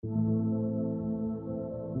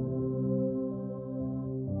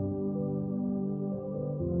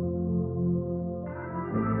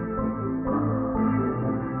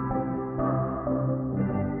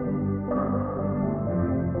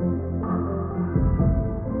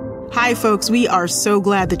Hi, folks. We are so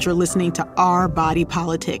glad that you're listening to Our Body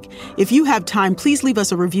Politic. If you have time, please leave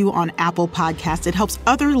us a review on Apple Podcasts. It helps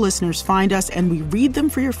other listeners find us, and we read them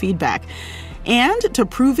for your feedback. And to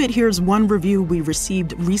prove it, here's one review we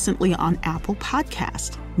received recently on Apple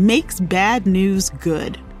Podcast. Makes bad news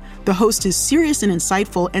good. The host is serious and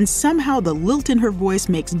insightful, and somehow the lilt in her voice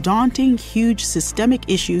makes daunting, huge, systemic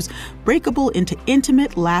issues breakable into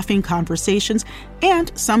intimate, laughing conversations,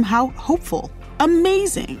 and somehow hopeful.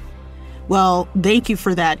 Amazing. Well, thank you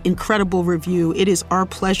for that incredible review. It is our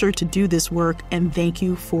pleasure to do this work, and thank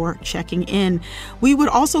you for checking in. We would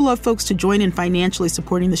also love folks to join in financially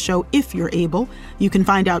supporting the show if you're able. You can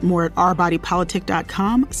find out more at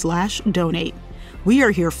ourbodypolitic.com/donate. We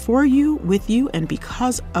are here for you, with you, and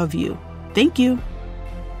because of you. Thank you.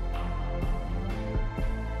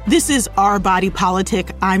 This is Our Body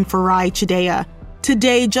Politic. I'm Farai Chidea.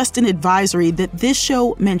 Today, just an advisory that this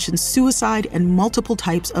show mentions suicide and multiple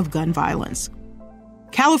types of gun violence.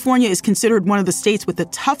 California is considered one of the states with the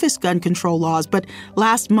toughest gun control laws, but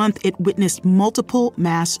last month it witnessed multiple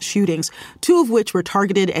mass shootings, 2 of which were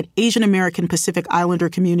targeted at Asian American Pacific Islander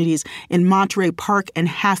communities in Monterey Park and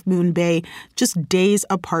Half Moon Bay, just days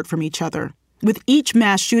apart from each other. With each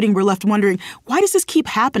mass shooting, we're left wondering, why does this keep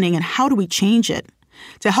happening and how do we change it?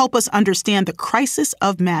 To help us understand the crisis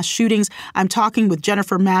of mass shootings, I'm talking with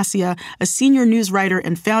Jennifer Mascia, a senior news writer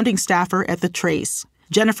and founding staffer at The Trace.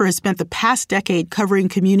 Jennifer has spent the past decade covering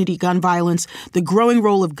community gun violence, the growing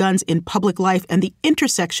role of guns in public life, and the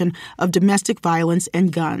intersection of domestic violence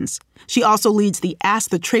and guns. She also leads the Ask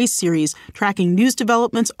the Trace series, tracking news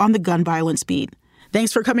developments on the gun violence beat.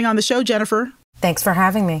 Thanks for coming on the show, Jennifer. Thanks for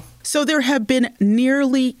having me. So there have been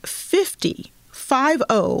nearly 50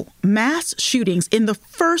 mass shootings in the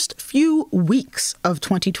first few weeks of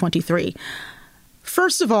 2023.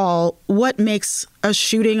 First of all, what makes a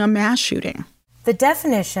shooting a mass shooting? The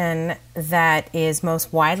definition that is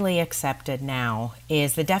most widely accepted now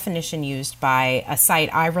is the definition used by a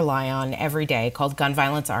site I rely on every day called Gun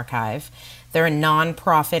Violence Archive. They're a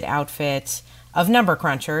nonprofit outfit of number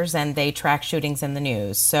crunchers, and they track shootings in the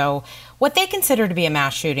news. So what they consider to be a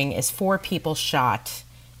mass shooting is 4 people shot,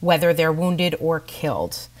 whether they're wounded or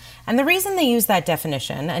killed. And the reason they use that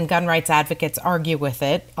definition, and gun rights advocates argue with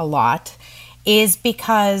it a lot, is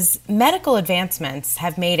because medical advancements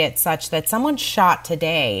have made it such that someone shot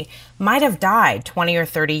today might have died 20 or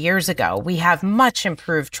 30 years ago. We have much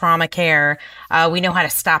improved trauma care. We know how to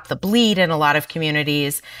stop the bleed in a lot of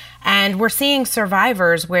communities. And we're seeing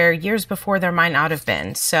survivors where years before there might not have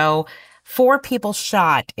been. So 4 people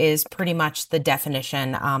shot is pretty much the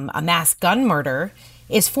definition. A mass gun murder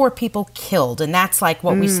is 4 people killed. And that's like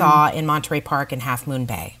what we saw in Monterey Park and Half Moon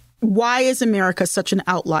Bay. Why is America such an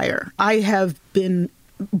outlier? I have been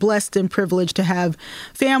blessed and privileged to have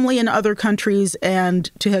family in other countries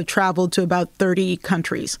and to have traveled to about 30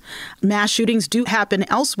 countries. Mass shootings do happen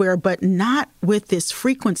elsewhere, but not with this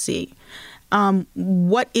frequency.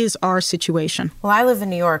 What is our situation? Well, I live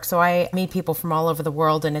in New York, so I meet people from all over the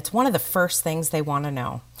world, and it's one of the first things they want to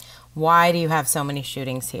know. Why do you have so many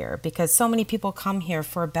shootings here? Because so many people come here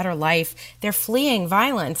for a better life. They're fleeing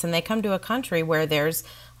violence, and they come to a country where there's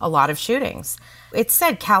a lot of shootings. It's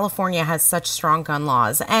said California has such strong gun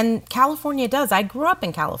laws, and California does. I grew up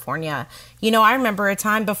in California. I remember a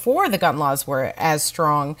time before the gun laws were as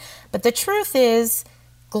strong. But the truth is,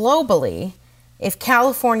 globally, if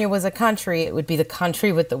California was a country, it would be the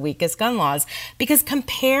country with the weakest gun laws. Because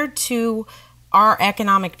compared to our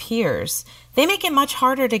economic peers, they make it much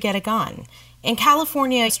harder to get a gun. In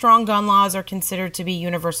California, strong gun laws are considered to be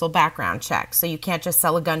universal background checks. So you can't just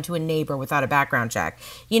sell a gun to a neighbor without a background check.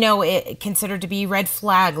 It considered to be red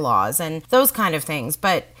flag laws and those kind of things.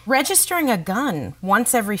 But registering a gun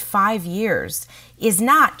once every 5 years is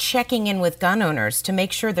not checking in with gun owners to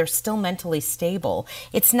make sure they're still mentally stable.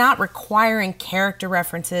 It's not requiring character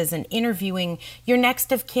references and interviewing your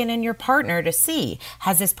next of kin and your partner to see,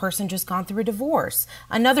 has this person just gone through a divorce?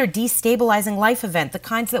 Another destabilizing life event, the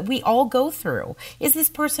kinds that we all go through. Is this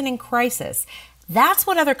person in crisis? That's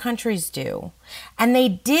what other countries do. And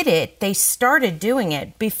they started doing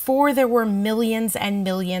it before there were millions and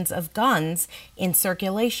millions of guns in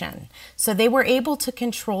circulation. So they were able to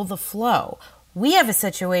control the flow. We have a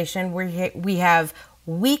situation where we have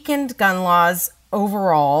weakened gun laws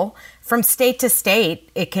overall. From state to state,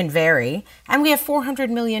 it can vary. And we have 400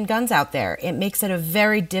 million guns out there. It makes it a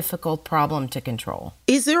very difficult problem to control.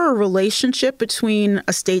 Is there a relationship between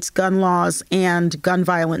a state's gun laws and gun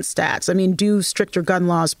violence stats? I mean, do stricter gun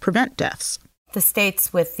laws prevent deaths? The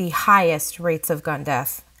states with the highest rates of gun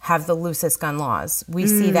death have the loosest gun laws. We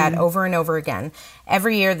see that over and over again.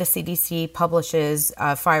 Every year, the CDC publishes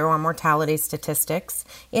firearm mortality statistics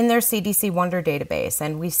in their CDC Wonder database,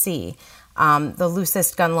 and we see the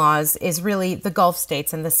loosest gun laws is really the Gulf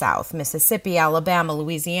states in the South: Mississippi, Alabama,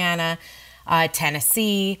 Louisiana,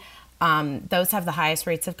 Tennessee. Those have the highest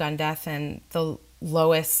rates of gun death and the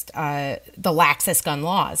laxest gun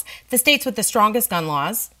laws. The states with the strongest gun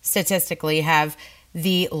laws, statistically, have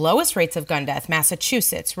the lowest rates of gun death: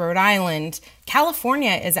 Massachusetts, Rhode Island.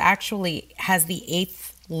 California has the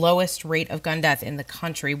 8th lowest rate of gun death in the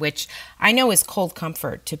country, which I know is cold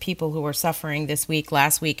comfort to people who are suffering this week,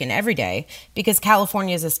 last week, and every day, because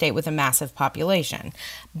California is a state with a massive population.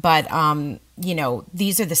 But,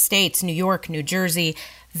 these are the states: New York, New Jersey,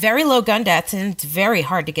 very low gun deaths, and it's very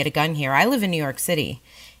hard to get a gun here. I live in New York City.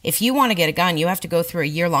 If you want to get a gun, you have to go through a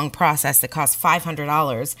year-long process that costs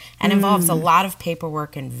 $500 and involves a lot of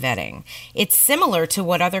paperwork and vetting. It's similar to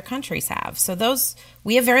what other countries have. So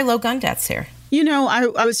we have very low gun deaths here.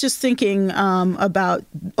 I was just thinking about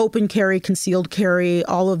open carry, concealed carry,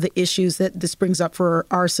 all of the issues that this brings up for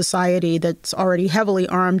our society that's already heavily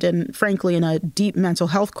armed and, frankly, in a deep mental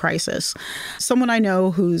health crisis. Someone I know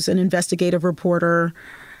who's an investigative reporter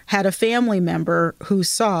had a family member who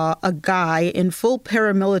saw a guy in full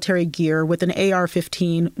paramilitary gear with an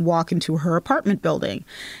AR-15 walk into her apartment building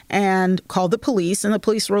and called the police. And the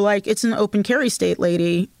police were like, "It's an open carry state,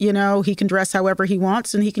 lady. He can dress however he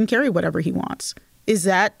wants and he can carry whatever he wants." Is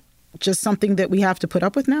that just something that we have to put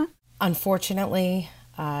up with now? Unfortunately,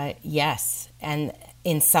 yes. And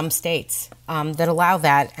in some states that allow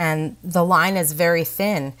that. And the line is very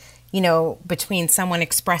thin, between someone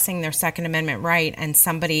expressing their Second Amendment right and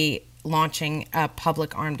somebody launching a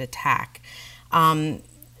public armed attack.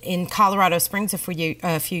 In Colorado Springs a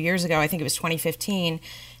few years ago, I think it was 2015,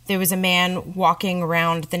 there was a man walking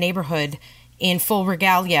around the neighborhood in full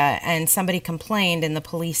regalia, and somebody complained, and the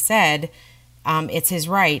police said it's his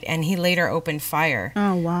right, and he later opened fire.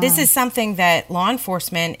 Oh, wow. This is something that law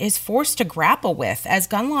enforcement is forced to grapple with as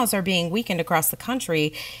gun laws are being weakened across the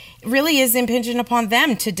country. It really is impingent upon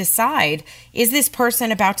them to decide, is this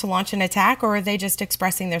person about to launch an attack, or are they just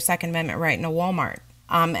expressing their Second Amendment right in a Walmart?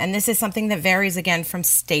 And this is something that varies, again, from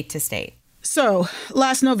state to state. So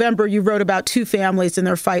last November, you wrote about two families in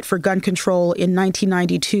their fight for gun control in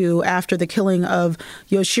 1992 after the killing of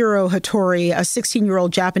Yoshiro Hattori, a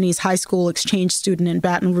 16-year-old Japanese high school exchange student in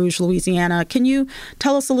Baton Rouge, Louisiana. Can you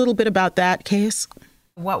tell us a little bit about that case?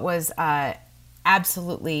 What was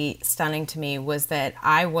absolutely stunning to me was that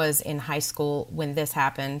I was in high school when this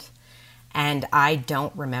happened, and I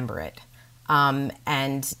don't remember it.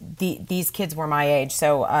 These kids were my age.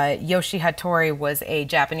 So Yoshi Hattori was a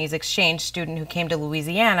Japanese exchange student who came to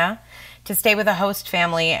Louisiana to stay with a host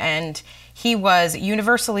family, and he was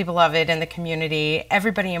universally beloved in the community.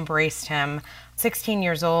 Everybody embraced him. 16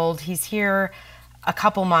 years old. He's here a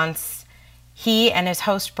couple months. He and his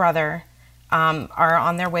host brother are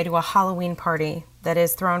on their way to a Halloween party that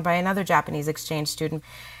is thrown by another Japanese exchange student.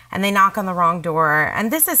 And they knock on the wrong door.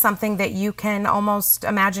 And this is something that you can almost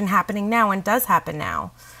imagine happening now and does happen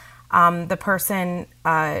now. The person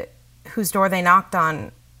whose door they knocked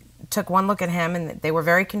on took one look at him and they were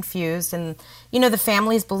very confused. And, the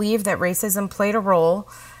families believed that racism played a role.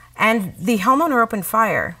 And the homeowner opened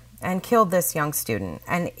fire and killed this young student.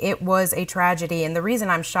 And it was a tragedy. And the reason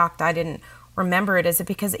I'm shocked I didn't remember it is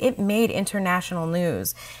because it made international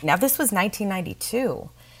news. Now, this was 1992.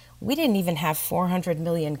 We didn't even have 400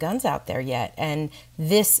 million guns out there yet, and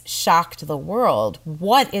this shocked the world.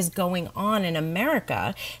 What is going on in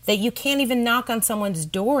America that you can't even knock on someone's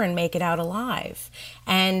door and make it out alive?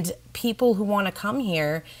 And people who want to come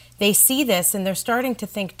here, they see this and they're starting to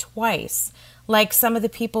think twice. Like some of the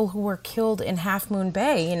people who were killed in Half Moon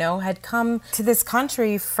Bay, had come to this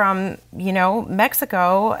country from,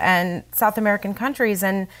 Mexico and South American countries,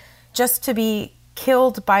 and just to be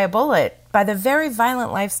killed by a bullet by the very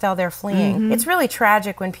violent lifestyle they're fleeing. Mm-hmm. It's really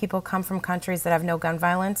tragic when people come from countries that have no gun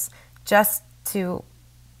violence just to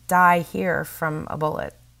die here from a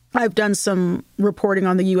bullet. I've done some reporting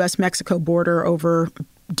on the U.S.-Mexico border over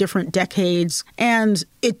different decades, and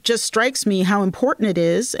it just strikes me how important it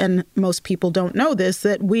is, and most people don't know this,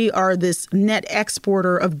 that we are this net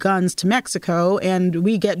exporter of guns to Mexico, and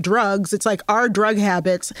we get drugs. It's like our drug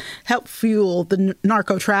habits help fuel the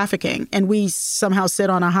narco trafficking, and we somehow sit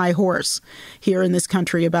on a high horse here in this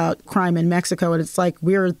country about crime in Mexico, and it's like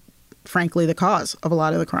we're, frankly, the cause of a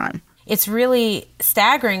lot of the crime. It's really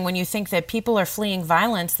staggering when you think that people are fleeing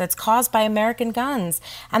violence that's caused by American guns.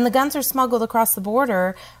 And the guns are smuggled across the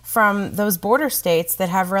border from those border states that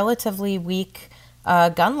have relatively weak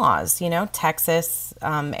gun laws, Texas,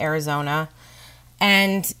 Arizona.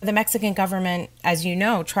 And the Mexican government, as you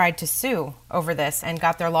know, tried to sue over this and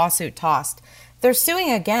got their lawsuit tossed. They're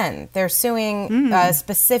suing again. They're suing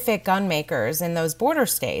specific gun makers in those border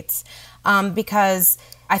states because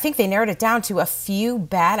I think they narrowed it down to a few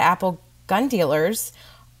bad apple gun dealers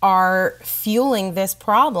are fueling this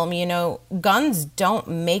problem. You know, guns don't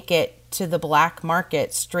make it to the black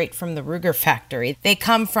market straight from the Ruger factory. They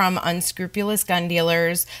come from unscrupulous gun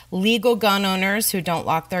dealers, legal gun owners who don't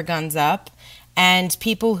lock their guns up, and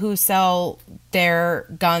people who sell their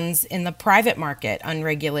guns in the private market,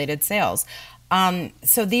 unregulated sales.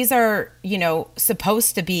 So these are, you know,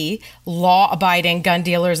 supposed to be law-abiding gun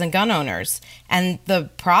dealers and gun owners, and the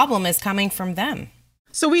problem is coming from them.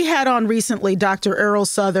 So we had on recently Dr. Errol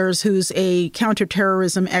Southers, who's a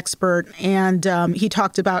counterterrorism expert, and he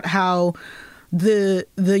talked about how the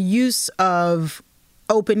use of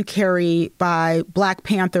open carry by Black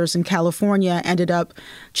Panthers in California ended up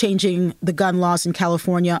changing the gun laws in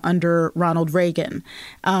California under Ronald Reagan.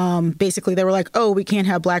 Basically, they were like, oh, we can't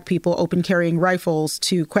have Black people open carrying rifles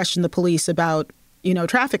to question the police about, you know,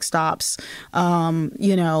 traffic stops,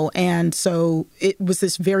 you know, and so it was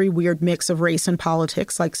this very weird mix of race and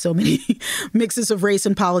politics, like so many mixes of race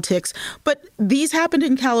and politics. But these happened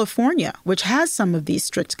in California, which has some of these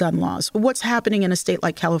strict gun laws. What's happening in a state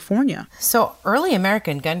like California? So early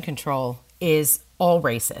American gun control is all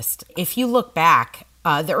racist. If you look back,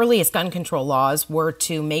 the earliest gun control laws were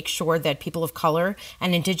to make sure that people of color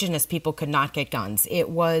and indigenous people could not get guns. It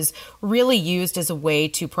was really used as a way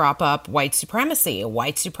to prop up white supremacy, a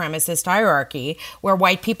white supremacist hierarchy where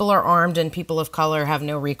white people are armed and people of color have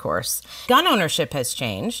no recourse. Gun ownership has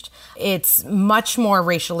changed. It's much more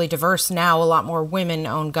racially diverse now. A lot more women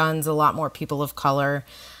own guns, a lot more people of color.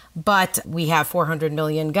 But we have 400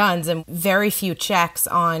 million guns and very few checks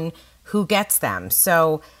on who gets them.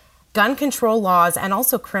 So gun control laws and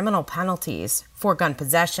also criminal penalties for gun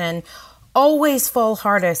possession always fall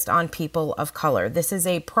hardest on people of color. This is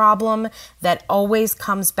a problem that always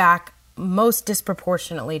comes back most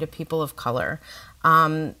disproportionately to people of color,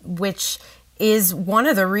 which is one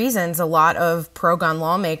of the reasons a lot of pro-gun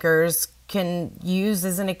lawmakers can use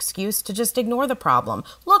as an excuse to just ignore the problem.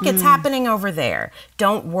 Look, it's happening over there.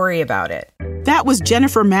 Don't worry about it. That was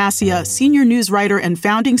Jennifer Mascia, senior news writer and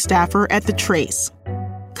founding staffer at The Trace.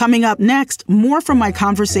 Coming up next, more from my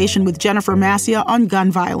conversation with Jennifer Mascia on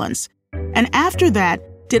gun violence. And after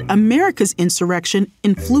that, did America's insurrection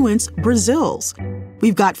influence Brazil's?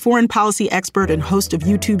 We've got foreign policy expert and host of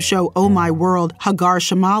YouTube show Oh My World, Hagar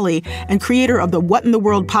Shamali, and creator of the What in the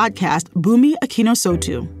World podcast, Bumi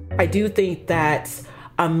Akinosotu. I do think that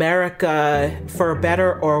America, for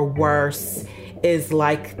better or worse, is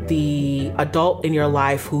like the adult in your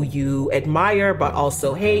life who you admire but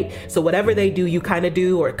also hate. So whatever they do, you kind of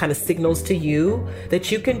do, or it kind of signals to you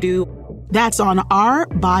that you can do. That's on Our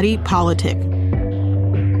Body Politic.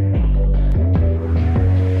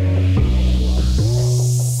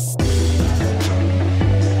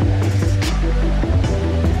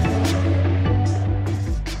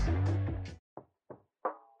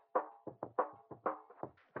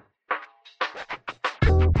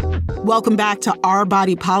 Welcome back to Our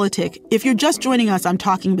Body Politic. If you're just joining us, I'm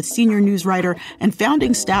talking with senior news writer and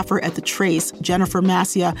founding staffer at The Trace, Jennifer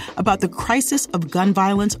Mascia, about the crisis of gun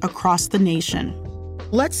violence across the nation.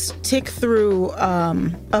 Let's tick through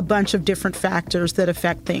a bunch of different factors that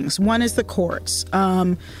affect things. One is the courts.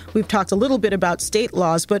 We've talked a little bit about state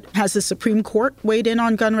laws, but has the Supreme Court weighed in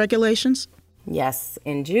on gun regulations? Yes.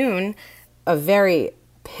 In June, a very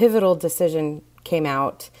pivotal decision came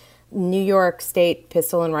out. New York State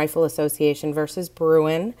Pistol and Rifle Association versus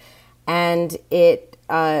Bruin, and it,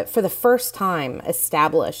 for the first time,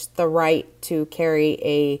 established the right to carry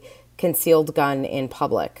a concealed gun in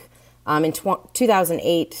public. In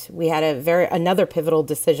 2008, we had another pivotal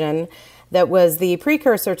decision that was the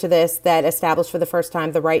precursor to this that established for the first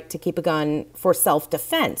time the right to keep a gun for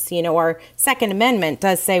self-defense. You know, our Second Amendment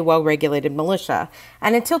does say well-regulated militia.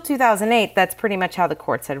 And until 2008, that's pretty much how the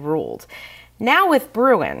courts had ruled. Now with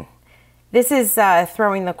Bruin, this is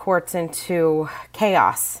throwing the courts into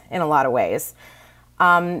chaos in a lot of ways.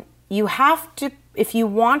 You have to, if you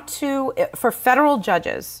want to, for federal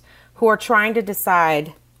judges who are trying to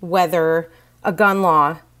decide whether a gun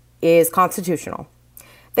law is constitutional,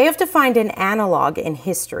 they have to find an analog in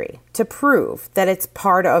history to prove that it's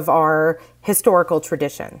part of our historical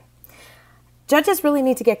tradition. Judges really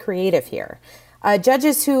need to get creative here.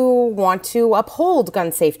 Judges who want to uphold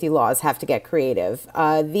gun safety laws have to get creative.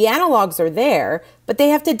 The analogs are there, but they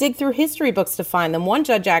have to dig through history books to find them. One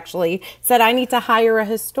judge actually said, I need to hire a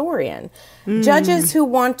historian. Judges who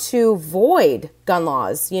want to void gun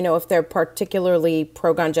laws, if they're particularly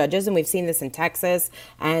pro-gun judges, and we've seen this in Texas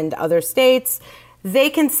and other states, they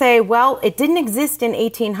can say, well, it didn't exist in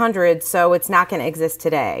 1800, so it's not going to exist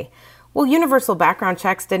today. Well, universal background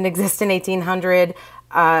checks didn't exist in 1800.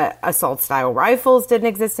 Assault-style rifles didn't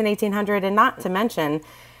exist in 1800. And not to mention,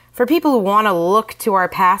 for people who want to look to our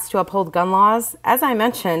past to uphold gun laws, as I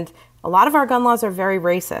mentioned, a lot of our gun laws are very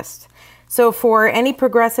racist. So for any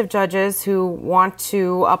progressive judges who want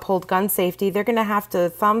to uphold gun safety, they're going to have to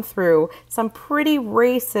thumb through some pretty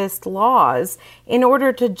racist laws in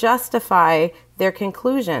order to justify their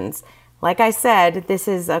conclusions. Like I said, this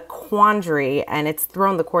is a quandary, and it's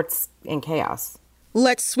thrown the courts in chaos.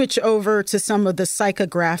 Let's switch over to some of the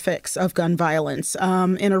psychographics of gun violence.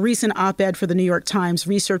 In a recent op-ed for the New York Times,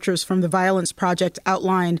 researchers from the Violence Project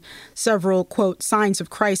outlined several, quote, signs of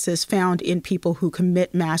crisis found in people who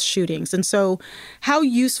commit mass shootings. And so how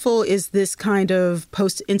useful is this kind of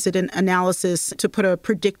post-incident analysis to put a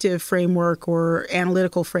predictive framework or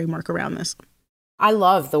analytical framework around this? I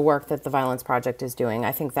love the work that the Violence Project is doing.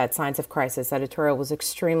 I think that Signs of Crisis editorial was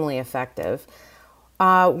extremely effective.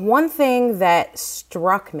 One thing that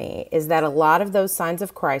struck me is that a lot of those signs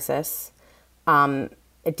of crisis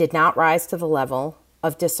it did not rise to the level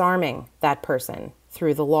of disarming that person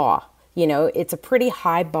through the law. It's a pretty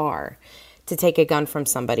high bar to take a gun from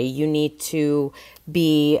somebody. You need to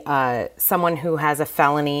be someone who has a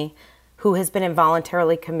felony, who has been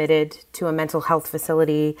involuntarily committed to a mental health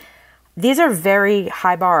facility. These are very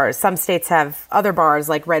high bars. Some states have other bars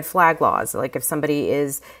like red flag laws. Like if somebody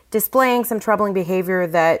is displaying some troubling behavior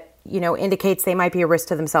that, indicates they might be a risk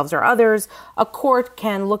to themselves or others, a court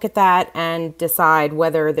can look at that and decide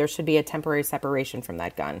whether there should be a temporary separation from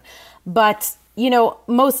that gun. But,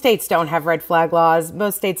 most states don't have red flag laws.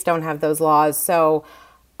 Most states don't have those laws. So,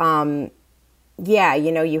 you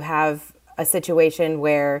have a situation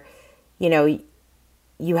where,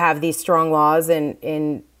 you have these strong laws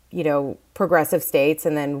in progressive states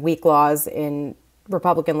and then weak laws in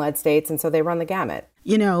Republican-led states. And so they run the gamut.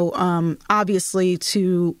 Obviously,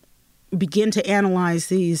 to begin to analyze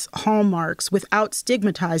these hallmarks without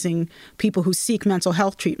stigmatizing people who seek mental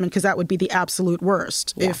health treatment, because that would be the absolute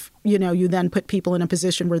worst if, you then put people in a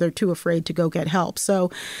position where they're too afraid to go get help.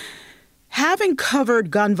 So having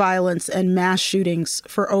covered gun violence and mass shootings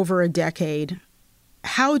for over a decade,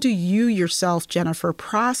 how do you yourself, Jennifer,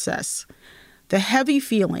 process the heavy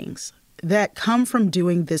feelings that come from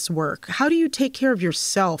doing this work? How do you take care of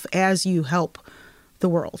yourself as you help the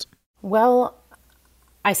world? Well,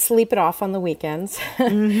 I sleep it off on the weekends.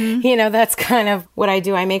 That's kind of what I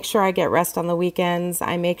do. I make sure I get rest on the weekends.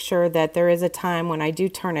 I make sure that there is a time when I do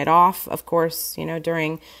turn it off. Of course,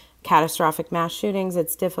 during catastrophic mass shootings,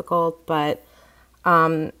 it's difficult. But,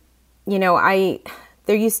 there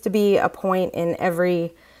used to be a point in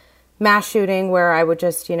every mass shooting where I would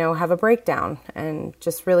just, have a breakdown and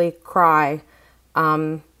just really cry.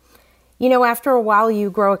 After a while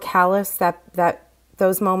you grow a callus that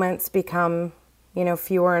those moments become,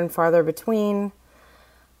 fewer and farther between.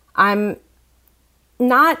 I'm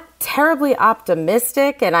not terribly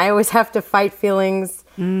optimistic, and I always have to fight feelings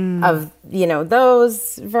of,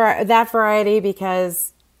 that variety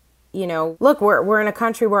because, look, we're in a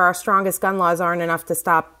country where our strongest gun laws aren't enough to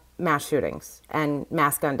stop mass shootings and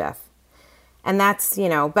mass gun death. And that's,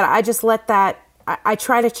 but I just let that, I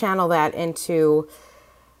try to channel that into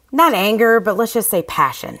not anger, but let's just say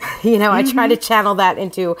passion. I try to channel that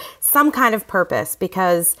into some kind of purpose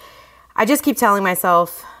because I just keep telling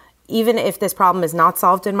myself, even if this problem is not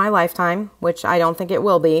solved in my lifetime, which I don't think it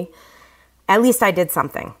will be, at least I did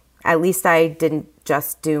something. At least I didn't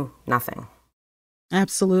just do nothing.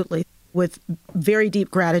 Absolutely. With very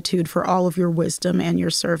deep gratitude for all of your wisdom and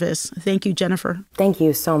your service. Thank you, Jennifer. Thank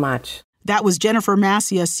you so much. That was Jennifer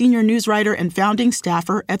Mascia, senior news writer and founding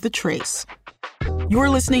staffer at The Trace. You're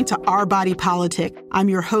listening to Our Body Politic. I'm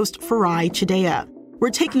your host, Farai Chidea.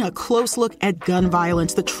 We're taking a close look at gun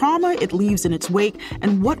violence, the trauma it leaves in its wake,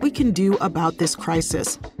 and what we can do about this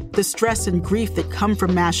crisis. The stress and grief that come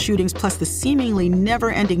from mass shootings, plus the seemingly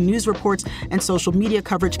never-ending news reports and social media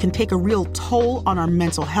coverage can take a real toll on our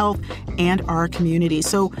mental health and our community.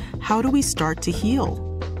 So how do we start to heal?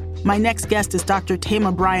 My next guest is Dr.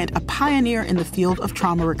 Thema Bryant, a pioneer in the field of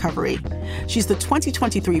trauma recovery. She's the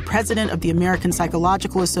 2023 president of the American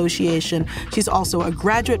Psychological Association. She's also a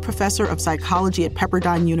graduate professor of psychology at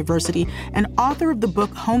Pepperdine University and author of the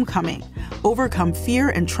book Homecoming: Overcome Fear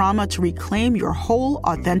and Trauma to Reclaim Your Whole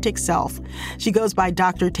Authentic Self. She goes by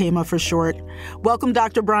Dr. Thema for short. Welcome,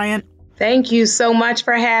 Dr. Bryant. Thank you so much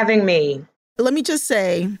for having me. Let me just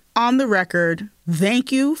say, on the record,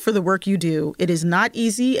 thank you for the work you do. It is not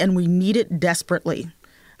easy, and we need it desperately.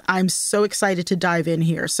 I'm so excited to dive in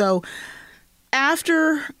here. So,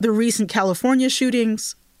 after the recent California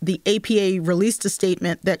shootings, the APA released a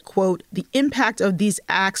statement that, quote, "The impact of these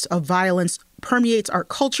acts of violence permeates our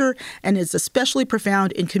culture and is especially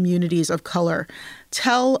profound in communities of color."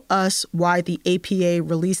 Tell us why the APA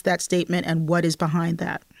released that statement and what is behind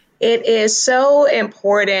that. It is so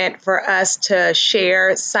important for us to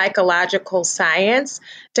share psychological science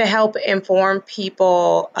to help inform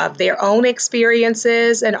people of their own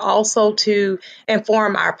experiences and also to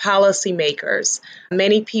inform our policymakers.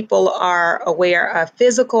 Many people are aware of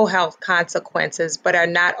physical health consequences, but are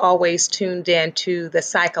not always tuned in to the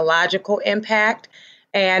psychological impact.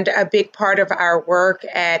 And a big part of our work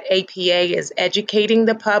at APA is educating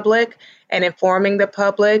the public and informing the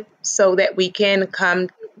public so that we can come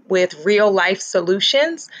with real life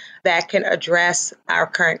solutions that can address our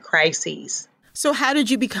current crises. So how did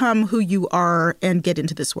you become who you are and get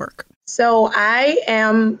into this work? So I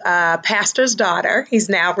am a pastor's daughter. He's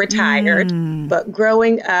now retired. But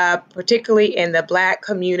growing up, particularly in the Black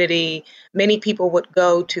community, many people would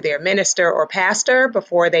go to their minister or pastor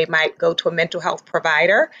before they might go to a mental health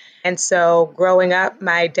provider. And so growing up,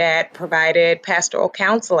 my dad provided pastoral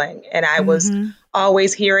counseling, and I was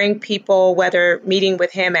always hearing people, whether meeting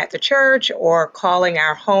with him at the church or calling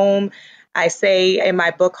our home. I say in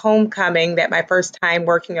my book, Homecoming, that my first time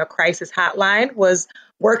working a crisis hotline was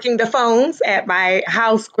working the phones at my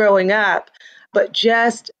house growing up, but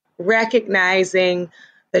just recognizing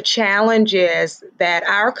the challenges that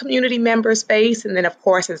our community members face. And then, of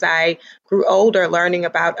course, as I grew older, learning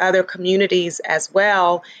about other communities as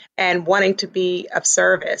well and wanting to be of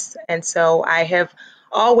service. And so I have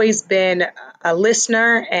always been a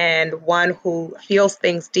listener and one who feels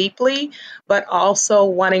things deeply, but also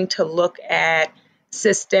wanting to look at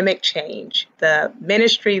systemic change. The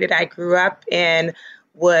ministry that I grew up in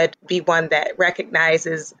would be one that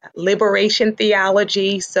recognizes liberation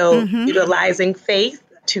theology, so utilizing faith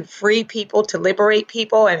to free people, to liberate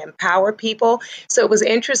people and empower people. So it was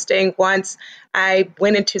interesting once I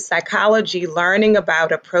went into psychology, learning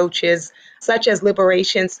about approaches such as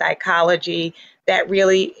liberation psychology that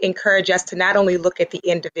really encourage us to not only look at the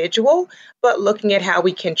individual, but looking at how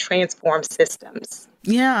we can transform systems.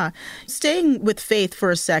 Yeah. Staying with faith for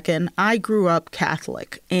a second, I grew up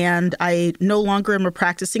Catholic, and I no longer am a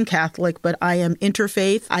practicing Catholic, but I am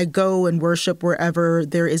interfaith. I go and worship wherever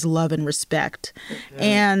there is love and respect.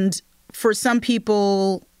 And for some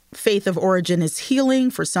people, faith of origin is healing.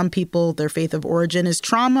 For some people, their faith of origin is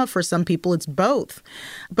trauma. For some people, it's both.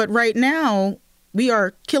 But right now, we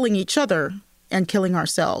are killing each other and killing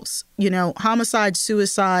ourselves. You know, homicide,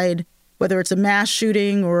 suicide, whether it's a mass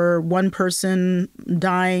shooting or one person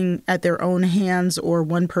dying at their own hands or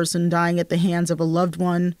one person dying at the hands of a loved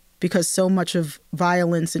one, because so much of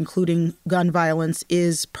violence, including gun violence,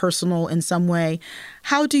 is personal in some way.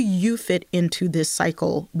 How do you fit into this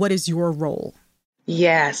cycle? What is your role?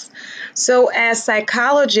 Yes. So as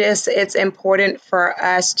psychologists, it's important for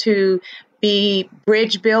us to be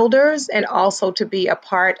bridge builders and also to be a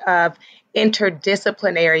part of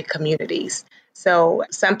interdisciplinary communities. So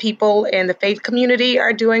some people in the faith community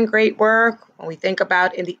are doing great work. When we think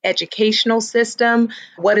about in the educational system,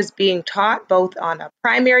 what is being taught both on a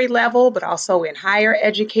primary level, but also in higher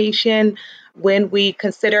education. When we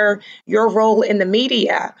consider your role in the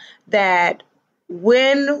media, that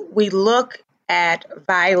when we look at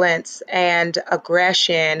violence and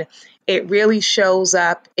aggression, it really shows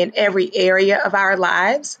up in every area of our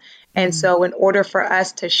lives. And so in order for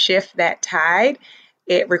us to shift that tide,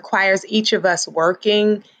 it requires each of us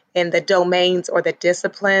working in the domains or the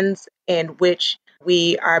disciplines in which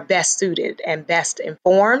we are best suited and best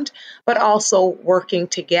informed, but also working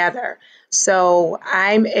together. So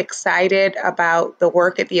I'm excited about the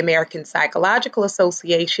work at the American Psychological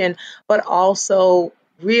Association, but also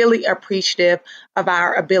really appreciative of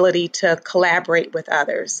our ability to collaborate with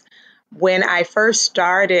others. When I first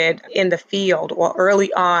started in the field, or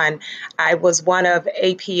early on, I was one of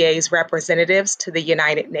APA's representatives to the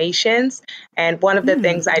United Nations. And one of the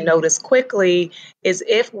things I noticed quickly is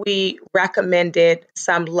if we recommended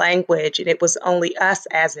some language and it was only us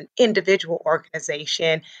as an individual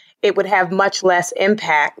organization, it would have much less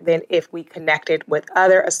impact than if we connected with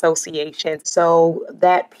other associations. So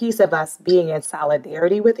that piece of us being in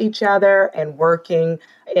solidarity with each other and working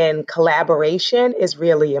in collaboration is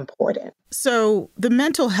really important. So the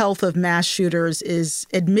mental health of mass shooters is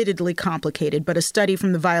admittedly complicated, but a study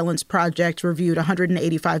from the Violence Project reviewed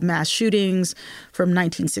 185 mass shootings from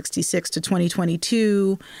 1966 to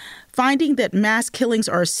 2022, finding that mass killings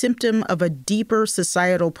are a symptom of a deeper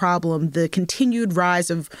societal problem, the continued rise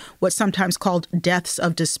of what's sometimes called deaths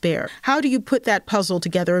of despair. How do you put that puzzle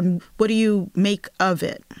together, and what do you make of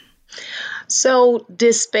it? So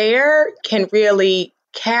despair can really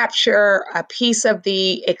capture a piece of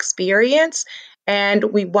the experience, and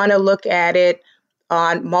we want to look at it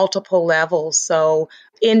on multiple levels. So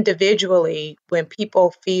individually, when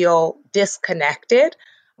people feel disconnected,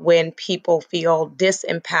 when people feel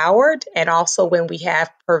disempowered, and also when we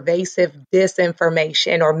have pervasive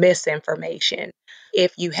disinformation or misinformation.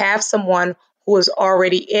 If you have someone who is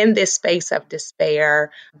already in this space of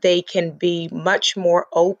despair, they can be much more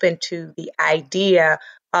open to the idea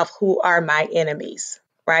of who are my enemies,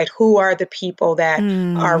 right? Who are the people that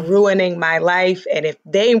are ruining my life? And if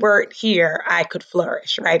they weren't here, I could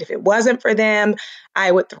flourish, right? If it wasn't for them, I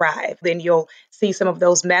would thrive. Then you'll see some of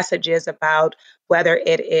those messages about whether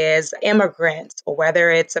it is immigrants or whether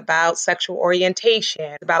it's about sexual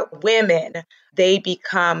orientation, about women. They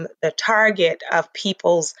become the target of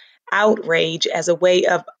people's outrage as a way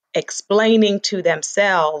of explaining to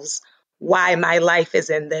themselves why my life is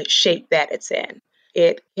in the shape that it's in.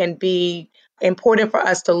 It can be important for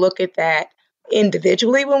us to look at that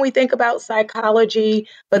individually when we think about psychology,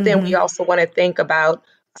 but then we also want to think about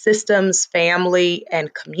systems, family,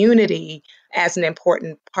 and community as an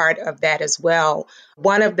important part of that as well.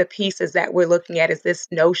 One of the pieces that we're looking at is this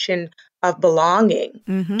notion of belonging.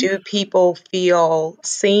 Do people feel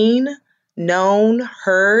seen, known,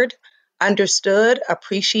 heard, understood,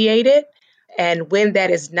 appreciated? And when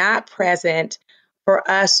that is not present, for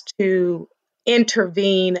us to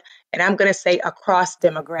intervene, and I'm going to say across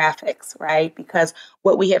demographics, right? Because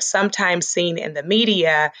what we have sometimes seen in the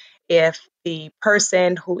media, if the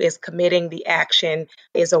person who is committing the action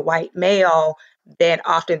is a white male, then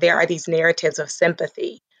often there are these narratives of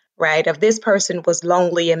sympathy, right? Of this person was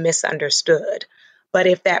lonely and misunderstood. But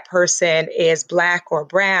if that person is Black or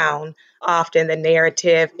brown, often the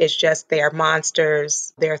narrative is just they're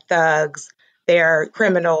monsters, they're thugs, they're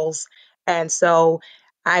criminals. And so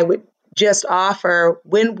I would just offer,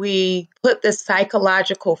 when we put the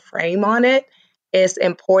psychological frame on it, it's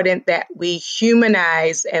important that we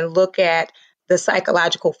humanize and look at the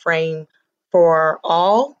psychological frame for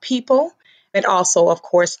all people, and also, of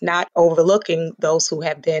course, not overlooking those who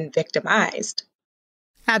have been victimized.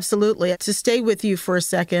 Absolutely. To stay with you for a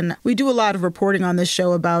second, we do a lot of reporting on this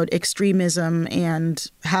show about extremism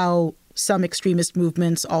and how some extremist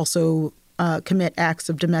movements also commit acts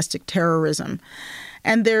of domestic terrorism.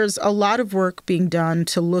 And there's a lot of work being done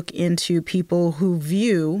to look into people who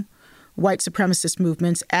view white supremacist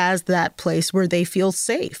movements as that place where they feel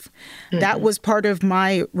safe. That was part of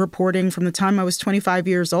my reporting from the time I was 25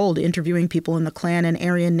 years old, interviewing people in the Klan and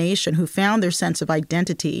Aryan Nation who found their sense of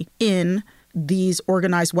identity in these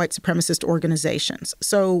organized white supremacist organizations.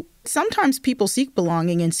 So sometimes people seek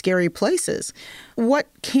belonging in scary places. What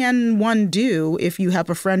can one do if you have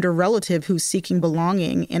a friend or relative who's seeking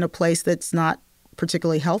belonging in a place that's not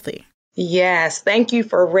particularly healthy? Yes, thank you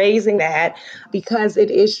for raising that, because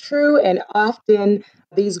it is true. And often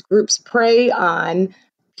these groups prey on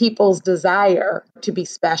people's desire to be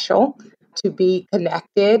special, to be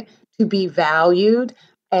connected, to be valued.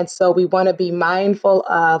 And so we want to be mindful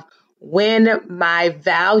of when my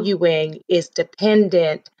valuing is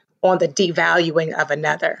dependent on the devaluing of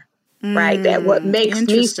another, right? That what makes me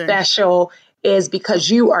Interesting. special is because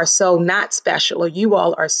you are so not special, or you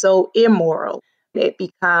all are so immoral. It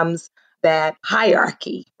becomes that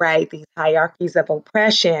hierarchy, right? These hierarchies of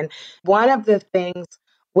oppression. One of the things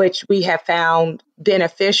which we have found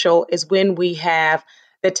beneficial is when we have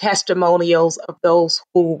the testimonials of those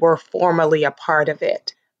who were formerly a part of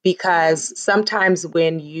it. Because sometimes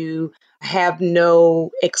when you have no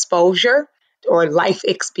exposure or life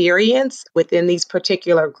experience within these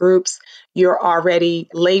particular groups, you're already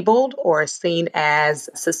labeled or seen as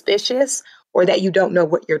suspicious, or that you don't know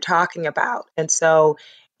what you're talking about. And so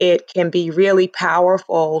it can be really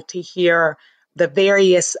powerful to hear the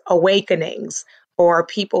various awakenings for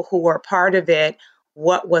people who were part of it.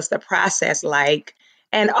 What was the process like?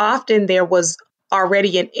 And often there was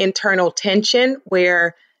already an internal tension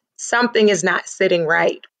where something is not sitting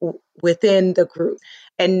right within the group.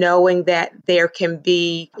 and knowing that there can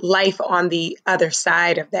be life on the other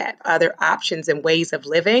side of that, other options and ways of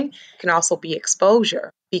living, can also be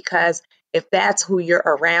exposure. Because if that's who you're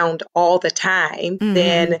around all the time,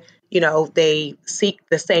 then, they seek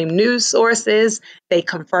the same news sources, they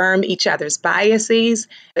confirm each other's biases.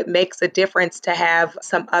 It makes a difference to have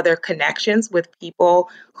some other connections with people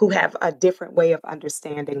who have a different way of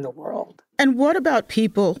understanding the world. And what about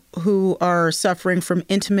people who are suffering from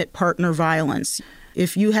intimate partner violence?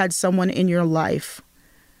 If you had someone in your life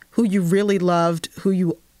who you really loved, who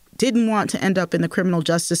you didn't want to end up in the criminal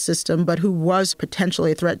justice system, but who was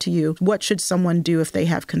potentially a threat to you, what should someone do if they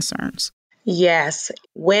have concerns? Yes.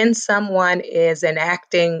 When someone is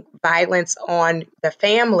enacting violence on the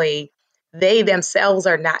family, they themselves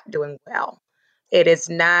are not doing well. It is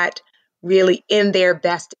not really in their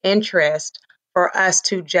best interest for us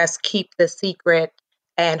to just keep the secret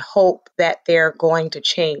and hope that they're going to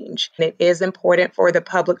change. And it is important for the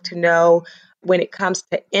public to know when it comes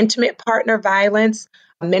to intimate partner violence,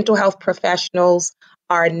 mental health professionals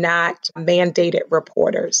are not mandated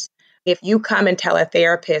reporters. If you come and tell a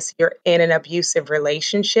therapist you're in an abusive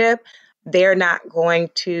relationship, they're not going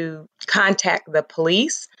to contact the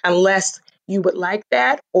police unless you would like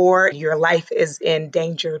that or your life is in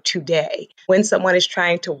danger today. When someone is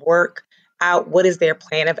trying to work out what is their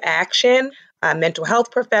plan of action, mental health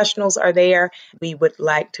professionals are there. We would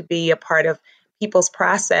like to be a part of people's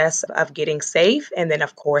process of getting safe and then,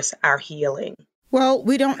 of course, our healing. Well,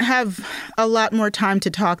 we don't have a lot more time to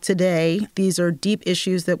talk today. These are deep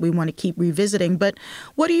issues that we want to keep revisiting. But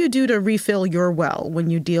what do you do to refill your well when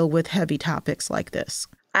you deal with heavy topics like this?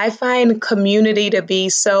 I find community to be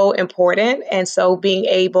so important. And so being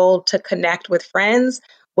able to connect with friends,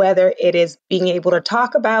 whether it is being able to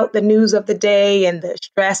talk about the news of the day and the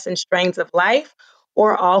stress and strains of life,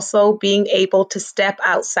 or also being able to step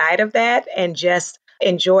outside of that and just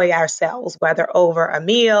enjoy ourselves, whether over a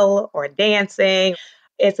meal or dancing.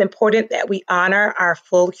 It's important that we honor our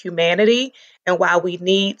full humanity. And while we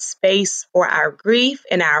need space for our grief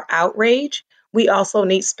and our outrage, we also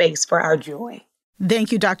need space for our joy.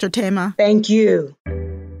 Thank you, Dr. Thema. Thank you.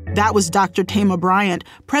 That was Dr. Thema Bryant,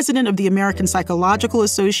 president of the American Psychological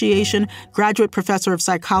Association, graduate professor of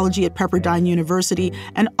psychology at Pepperdine University,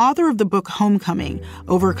 and author of the book Homecoming: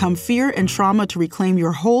 Overcome Fear and Trauma to Reclaim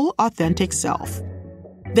Your Whole Authentic Self.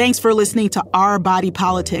 Thanks for listening to Our Body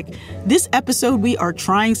Politic. This episode, we are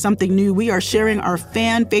trying something new. We are sharing our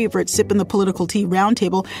fan favorite Sippin' the Political Tea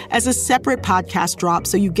Roundtable as a separate podcast drop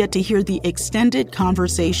so you get to hear the extended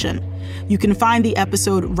conversation. You can find the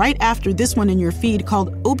episode right after this one in your feed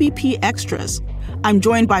called OBP Extras. I'm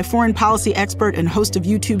joined by foreign policy expert and host of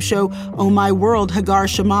YouTube show Oh My World, Hagar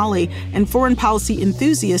Shamali, and foreign policy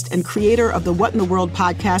enthusiast and creator of the What in the World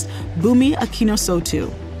podcast, Bumi Akinosotu.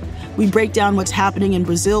 We break down what's happening in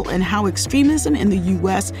Brazil and how extremism in the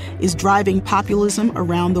U.S. is driving populism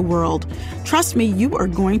around the world. Trust me, you are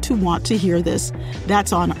going to want to hear this.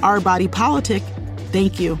 That's on Our Body Politic.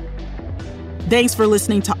 Thank you. Thanks for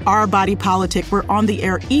listening to Our Body Politic. We're on the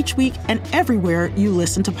air each week and everywhere you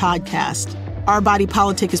listen to podcasts. Our Body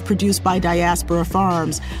Politic is produced by Diaspora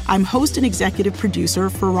Farms. I'm host and executive producer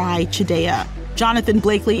Farai Chidea. Jonathan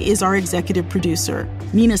Blakely is our executive producer.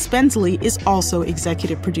 Nina Spensley is also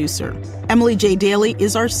executive producer. Emily J. Daly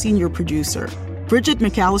is our senior producer. Bridget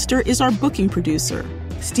McAllister is our booking producer.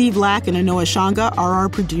 Steve Lack and Anoa Shanga are our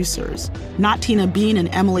producers. Not Tina Bean and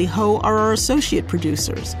Emily Ho are our associate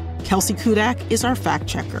producers. Kelsey Kudak is our fact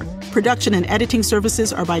checker. Production and editing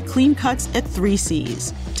services are by Clean Cuts at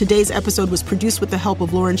 3Cs. Today's episode was produced with the help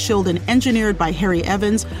of Lauren Schild and engineered by Harry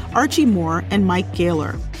Evans, Archie Moore, and Mike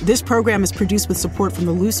Gaylor. This program is produced with support from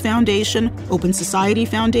the Luce Foundation, Open Society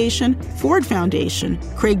Foundation, Ford Foundation,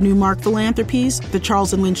 Craig Newmark Philanthropies, the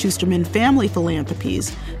Charles and Lynn Schusterman Family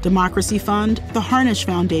Philanthropies, Democracy Fund, the Harnish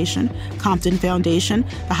Foundation, Compton Foundation,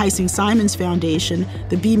 the Heising Simons Foundation,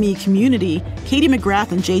 the Be Me Community, Katie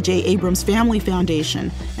McGrath and J.J. Abrams Family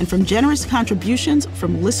Foundation, and from generous contributions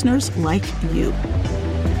from listeners like you.